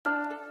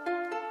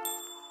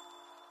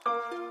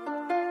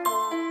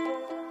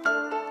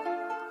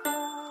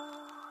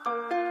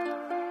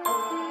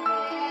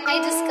Hey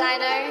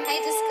Discliner, hey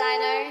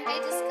Discliner, hey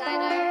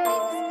Discliner, hey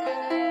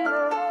Discliner.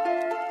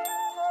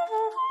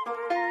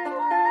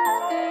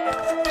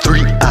 3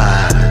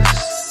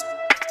 eyes.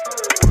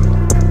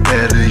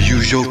 Better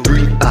use your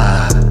 3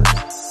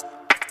 eyes.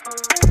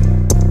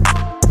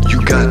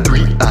 You got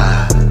 3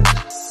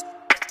 eyes.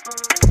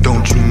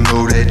 Don't you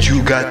know that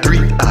you got 3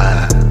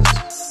 eyes?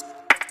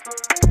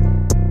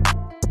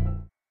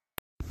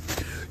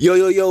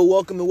 Yo,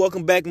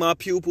 welcome back, my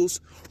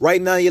pupils.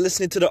 Right now, you're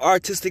listening to the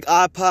Artistic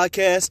Eye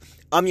Podcast.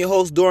 I'm your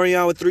host,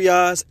 Dorian with 3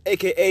 eyes,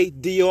 aka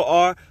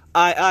DORIIION.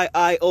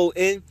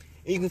 And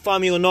you can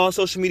find me on all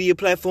social media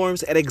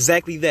platforms at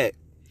exactly that.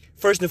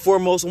 First and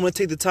foremost, I want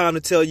to take the time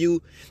to tell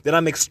you that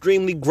I'm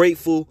extremely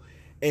grateful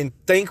and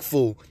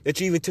thankful that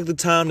you even took the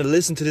time to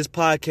listen to this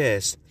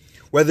podcast.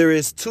 Whether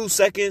it's 2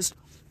 seconds,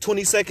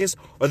 20 seconds,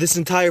 or this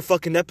entire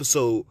fucking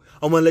episode,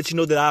 I want to let you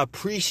know that I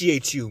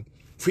appreciate you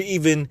for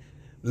even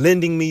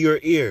lending me your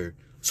ear.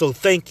 So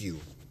thank you.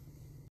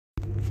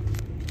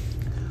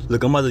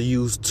 Look, I'm about to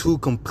use 2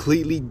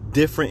 completely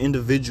different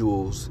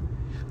individuals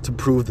to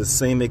prove the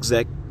same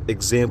exact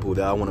example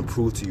that I want to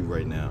prove to you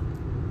right now.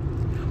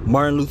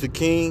 Martin Luther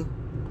King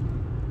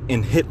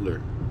and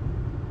Hitler.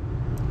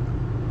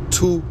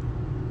 2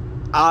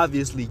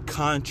 obviously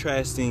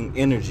contrasting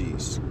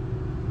energies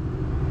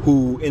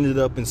who ended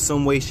up in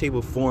some way, shape,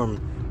 or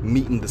form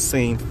meeting the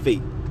same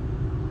fate.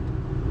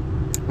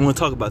 I want to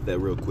talk about that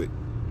real quick.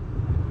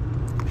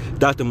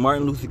 Dr.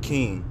 Martin Luther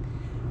King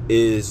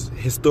is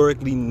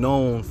historically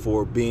known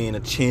for being a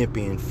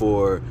champion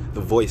for the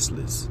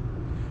voiceless,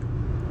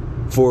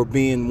 for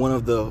being one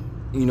of the,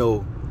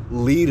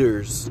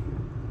 leaders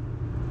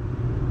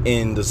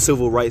in the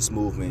civil rights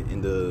movement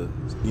in the,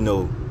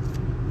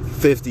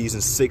 50s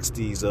and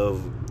 60s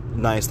of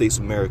United States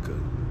of America.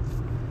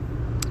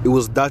 It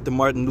was Dr.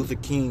 Martin Luther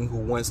King who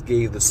once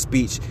gave the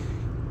speech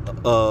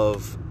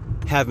of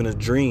having a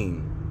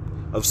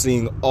dream, of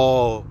seeing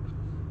all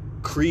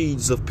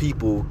creeds of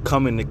people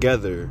coming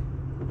together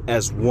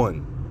as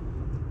one.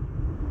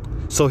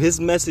 So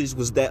his message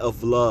was that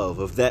of love,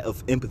 of that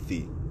of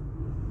empathy.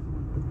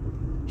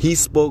 He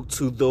spoke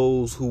to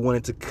those who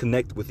wanted to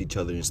connect with each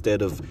other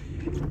instead of,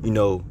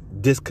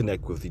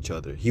 disconnect with each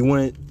other. He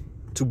wanted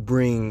to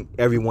bring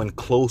everyone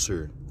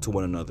closer to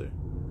one another.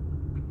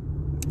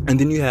 And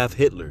then you have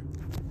Hitler.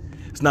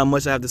 It's not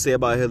much I have to say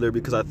about Hitler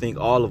because I think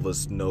all of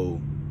us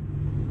know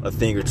a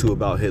thing or two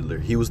about Hitler.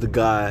 He was the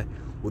guy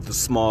with the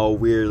small,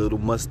 weird little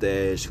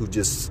mustache who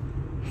just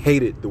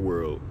hated the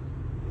world.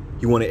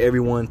 He wanted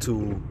everyone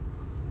to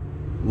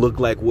look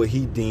like what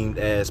he deemed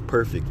as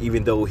perfect,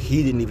 even though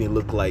he didn't even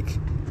look like,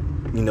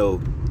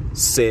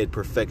 said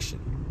perfection.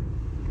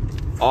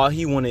 All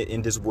he wanted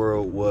in this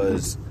world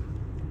was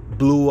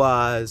blue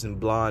eyes and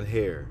blonde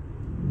hair.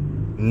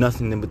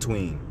 Nothing in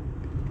between.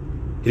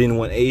 He didn't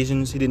want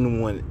Asians. He didn't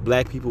want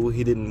black people.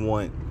 He didn't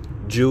want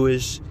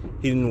Jewish.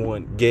 He didn't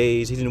want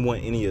gays. He didn't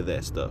want any of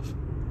that stuff.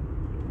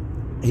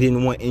 He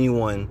didn't want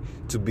anyone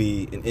to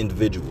be an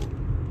individual.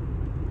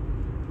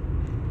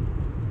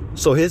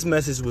 So his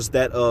message was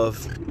that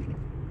of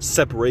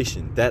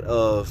separation, that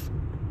of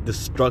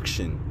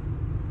destruction.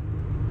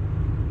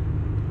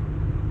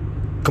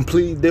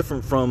 Completely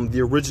different from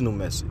the original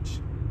message.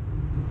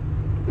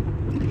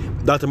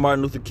 Dr.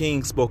 Martin Luther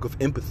King spoke of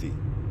empathy.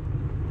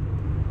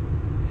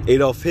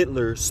 Adolf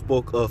Hitler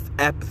spoke of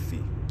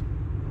apathy.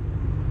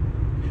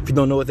 If you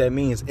don't know what that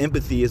means,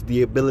 empathy is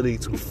the ability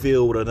to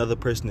feel what another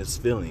person is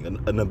feeling,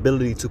 an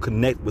ability to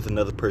connect with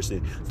another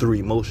person through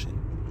emotion.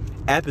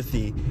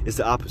 Apathy is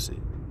the opposite.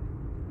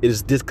 It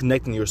is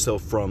disconnecting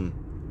yourself from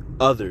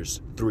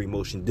others through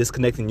emotion,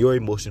 disconnecting your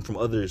emotion from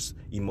others'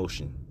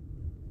 emotion.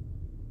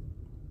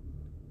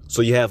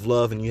 So you have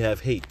love and you have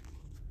hate.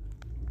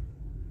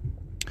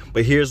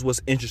 But here's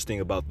what's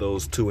interesting about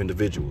those 2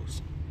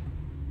 individuals.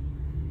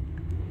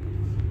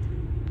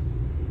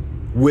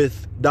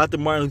 With Dr.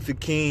 Martin Luther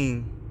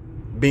King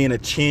being a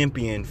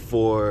champion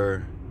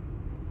for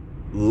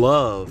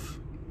love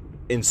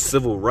and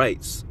civil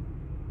rights,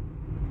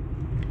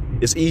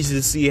 it's easy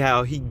to see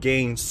how he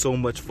gained so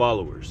much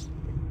followers,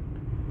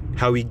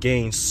 how he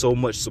gained so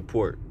much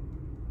support,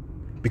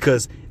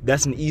 because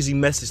that's an easy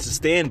message to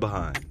stand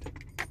behind.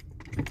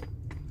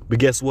 But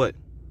guess what?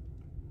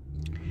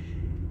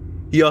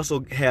 He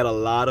also had a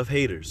lot of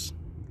haters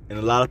and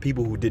a lot of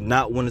people who did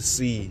not want to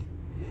see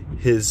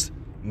his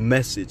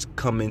message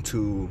come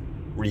into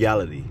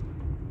reality.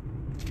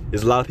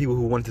 There's a lot of people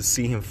who wanted to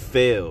see him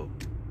fail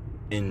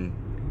in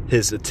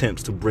his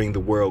attempts to bring the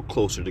world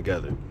closer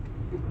together.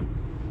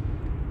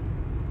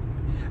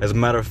 As a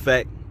matter of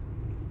fact,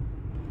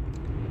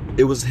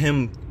 it was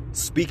him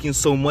speaking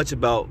so much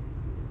about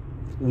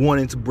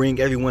wanting to bring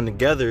everyone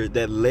together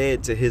that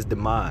led to his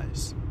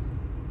demise.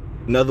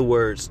 In other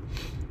words,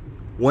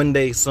 one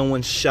day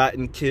someone shot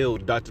and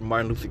killed Dr.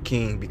 Martin Luther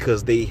King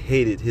because they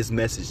hated his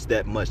message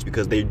that much,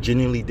 because they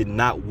genuinely did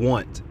not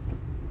want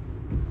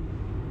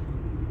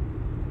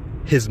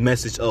his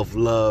message of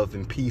love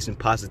and peace and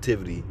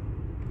positivity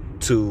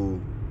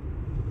to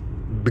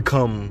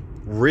become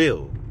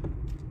real.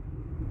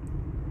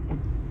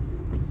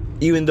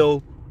 Even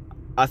though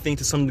I think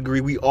to some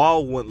degree we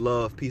all want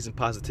love, peace, and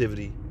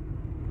positivity,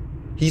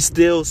 he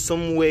still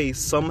some way,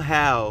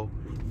 somehow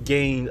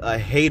gained a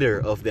hater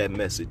of that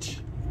message.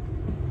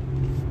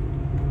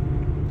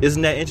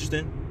 Isn't that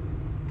interesting?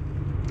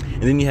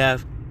 And then you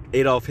have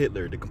Adolf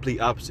Hitler, the complete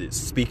opposite,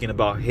 speaking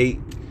about hate,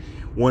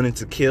 wanting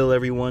to kill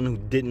everyone who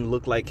didn't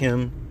look like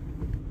him,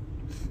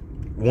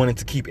 wanting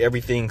to keep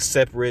everything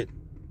separate,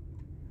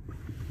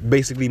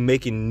 basically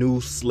making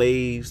new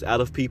slaves out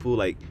of people,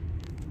 like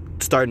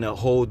starting a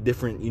whole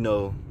different,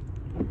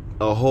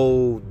 a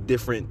whole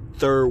different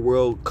third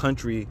world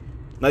country,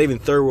 not even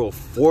third world,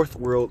 fourth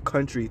world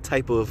country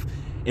type of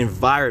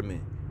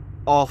environment,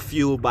 all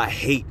fueled by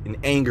hate and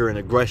anger and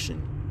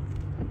aggression.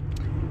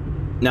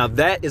 Now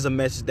that is a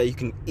message that you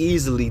can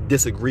easily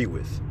disagree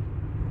with.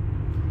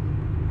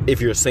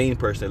 If you're a sane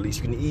person, at least,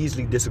 you can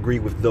easily disagree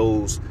with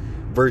those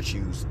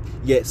virtues.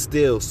 Yet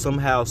still,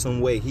 somehow,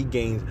 some way, he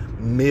gained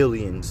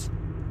millions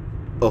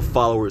of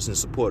followers and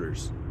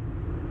supporters.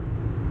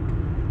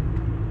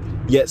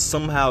 Yet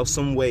somehow,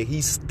 some way,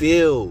 he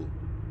still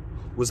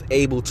was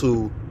able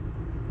to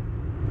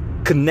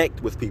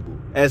connect with people.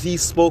 As he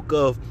spoke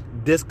of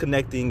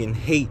disconnecting and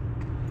hate,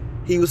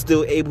 he was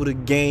still able to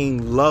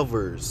gain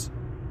lovers,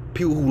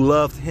 people who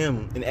loved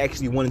him and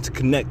actually wanted to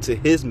connect to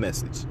his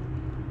message.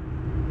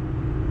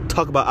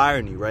 Talk about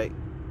irony, right?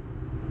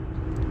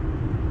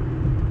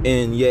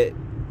 And yet,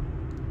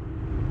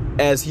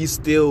 as he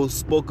still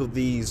spoke of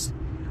these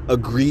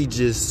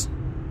egregious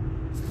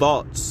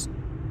thoughts,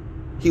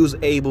 he was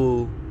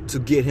able to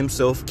get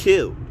himself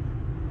killed.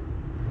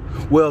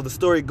 Well, the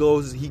story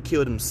goes he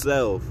killed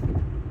himself,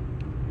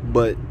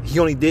 but he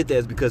only did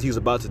that because he was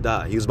about to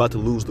die. He was about to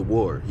lose the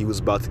war. He was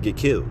about to get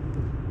killed.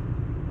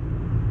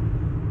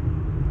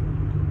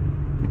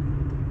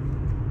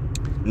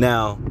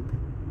 Now,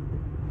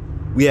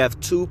 we have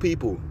two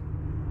people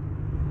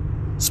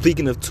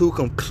speaking of two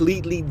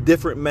completely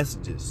different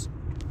messages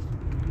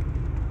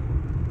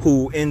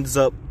who ends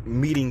up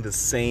meeting the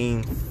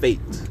same fate.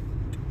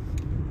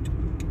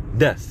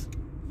 Death.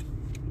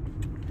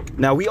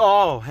 Now, we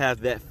all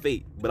have that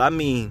fate, but I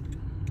mean,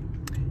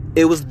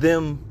 it was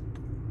them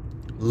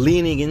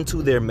leaning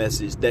into their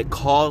message that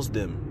caused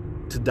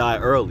them to die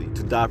early,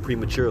 to die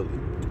prematurely.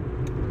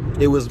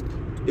 It was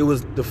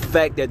the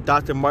fact that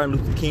Dr. Martin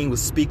Luther King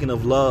was speaking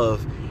of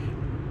love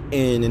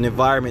in an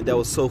environment that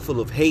was so full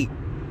of hate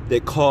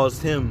that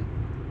caused him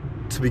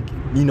to be,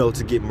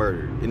 to get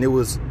murdered. And it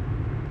was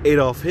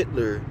Adolf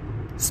Hitler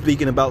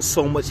speaking about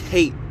so much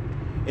hate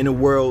in a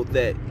world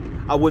that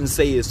I wouldn't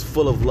say is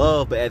full of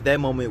love, but at that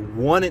moment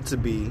wanted to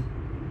be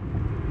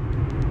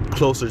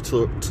closer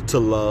to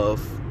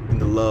love and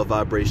the love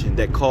vibration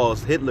that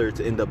caused Hitler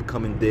to end up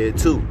becoming dead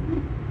too.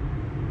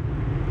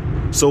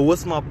 So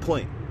what's my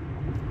point?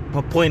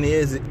 My point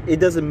is, it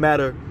doesn't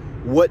matter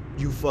what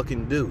you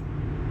fucking do.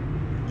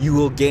 You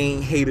will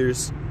gain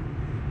haters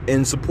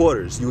and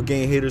supporters. You will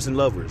gain haters and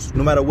lovers.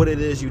 No matter what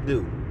it is you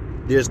do,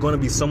 there's going to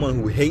be someone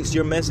who hates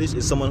your message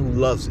and someone who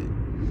loves it.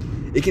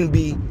 It can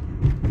be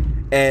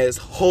as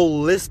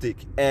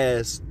holistic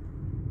as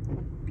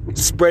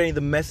spreading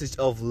the message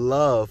of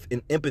love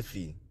and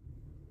empathy.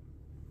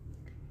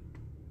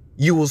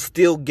 You will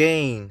still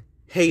gain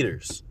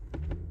haters.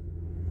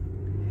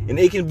 And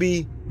it can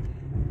be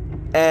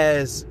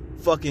as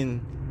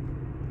fucking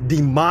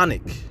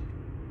demonic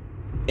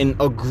and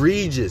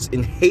egregious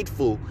and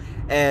hateful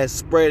as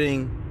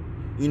spreading,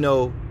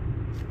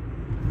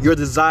 your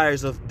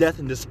desires of death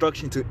and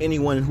destruction to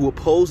anyone who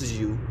opposes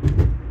you.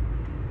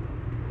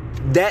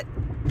 That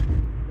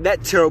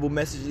terrible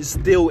message is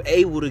still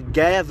able to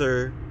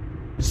gather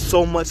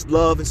so much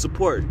love and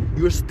support.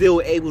 You're still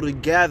able to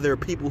gather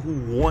people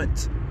who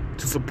want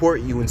to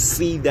support you and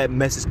see that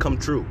message come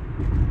true.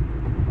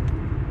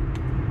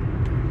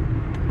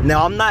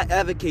 Now, I'm not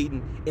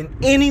advocating in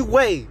any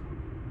way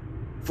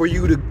for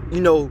you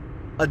to,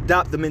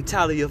 adopt the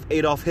mentality of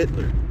Adolf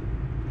Hitler.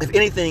 If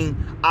anything,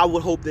 I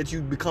would hope that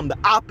you become the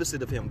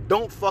opposite of him.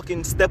 Don't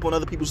fucking step on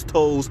other people's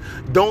toes.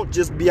 Don't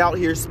just be out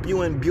here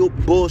spewing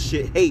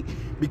bullshit hate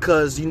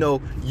because,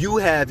 you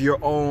have your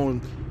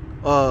own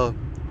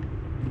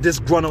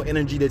disgruntled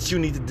energy that you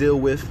need to deal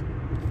with.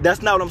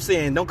 That's not what I'm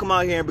saying. Don't come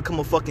out here and become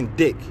a fucking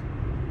dick.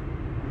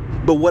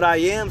 But what I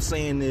am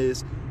saying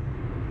is,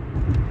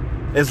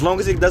 as long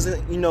as it doesn't,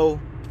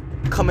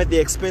 come at the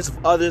expense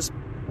of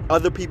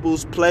other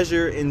people's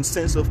pleasure and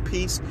sense of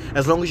peace,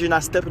 as long as you're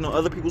not stepping on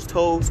other people's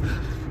toes,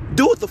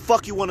 do what the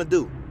fuck you want to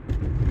do.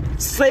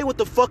 Say what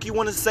the fuck you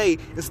want to say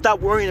and stop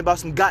worrying about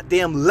some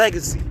goddamn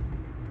legacy.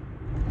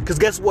 Because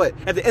guess what?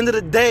 At the end of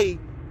the day,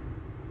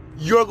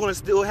 you're going to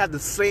still have the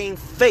same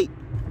fate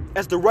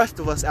as the rest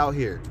of us out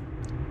here.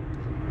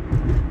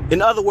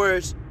 In other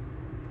words,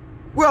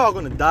 we're all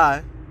going to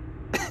die.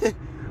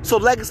 So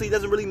legacy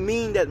doesn't really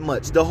mean that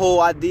much. The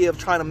whole idea of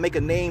trying to make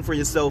a name for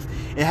yourself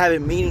and have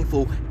it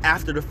meaningful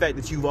after the fact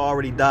that you've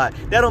already died,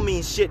 that don't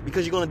mean shit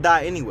because you're going to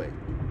die anyway.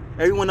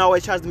 Everyone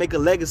always tries to make a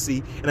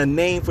legacy and a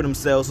name for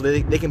themselves so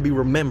that they can be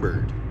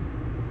remembered.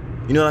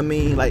 You know what I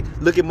mean? Like,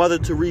 look at Mother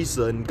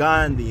Teresa and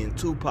Gandhi and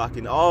Tupac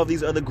and all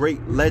these other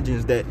great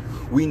legends that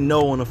we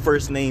know on a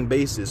first name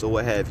basis or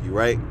what have you,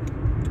 right?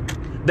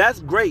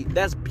 That's great.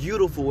 That's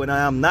beautiful. And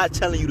I'm not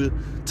telling you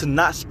to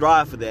not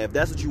strive for that. If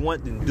that's what you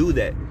want, then do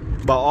that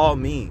by all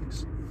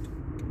means.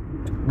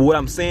 But what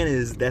I'm saying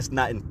is that's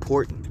not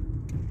important.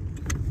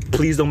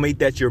 Please don't make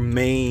that your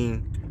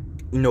main,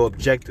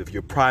 objective,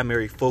 your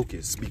primary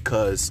focus,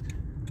 because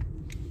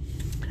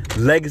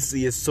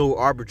legacy is so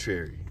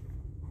arbitrary.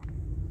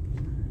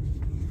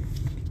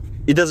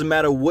 It doesn't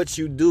matter what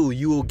you do,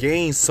 you will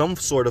gain some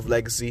sort of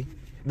legacy.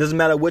 It doesn't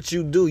matter what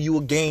you do, you will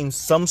gain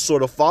some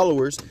sort of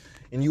followers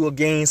and you will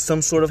gain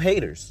some sort of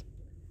haters.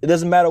 It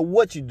doesn't matter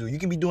what you do. You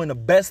can be doing the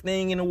best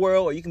thing in the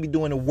world or you can be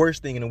doing the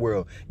worst thing in the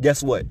world.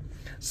 Guess what?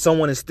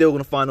 Someone is still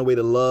going to find a way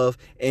to love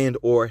and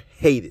or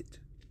hate it.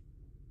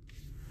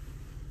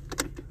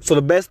 So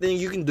the best thing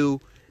you can do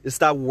is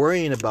stop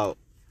worrying about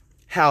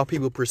how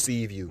people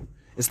perceive you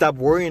and stop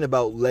worrying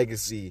about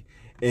legacy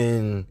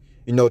and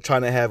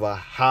trying to have a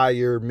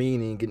higher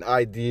meaning and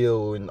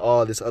ideal and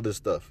all this other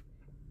stuff.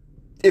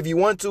 If you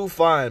want to,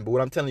 fine. But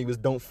what I'm telling you is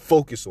don't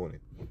focus on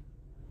it.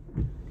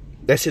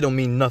 That shit don't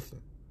mean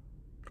nothing.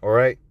 All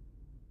right?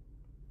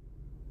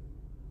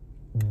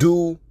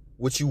 Do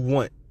what you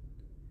want.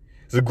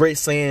 There's a great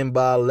saying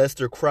by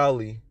Lester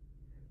Crowley.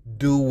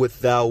 Do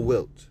what thou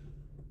wilt.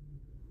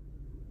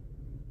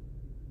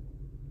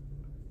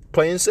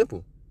 Plain and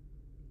simple.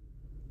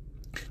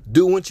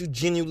 Do what you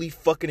genuinely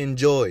fucking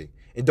enjoy.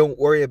 And don't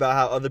worry about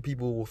how other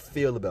people will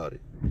feel about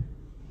it.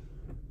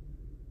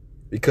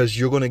 Because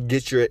you're going to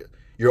get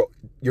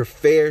your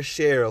fair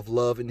share of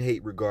love and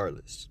hate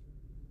regardless.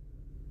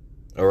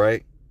 All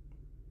right?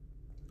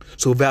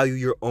 So value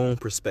your own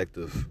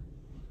perspective,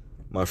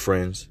 my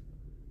friends.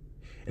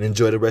 And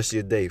enjoy the rest of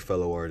your day,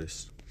 fellow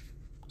artists.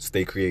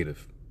 Stay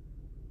creative.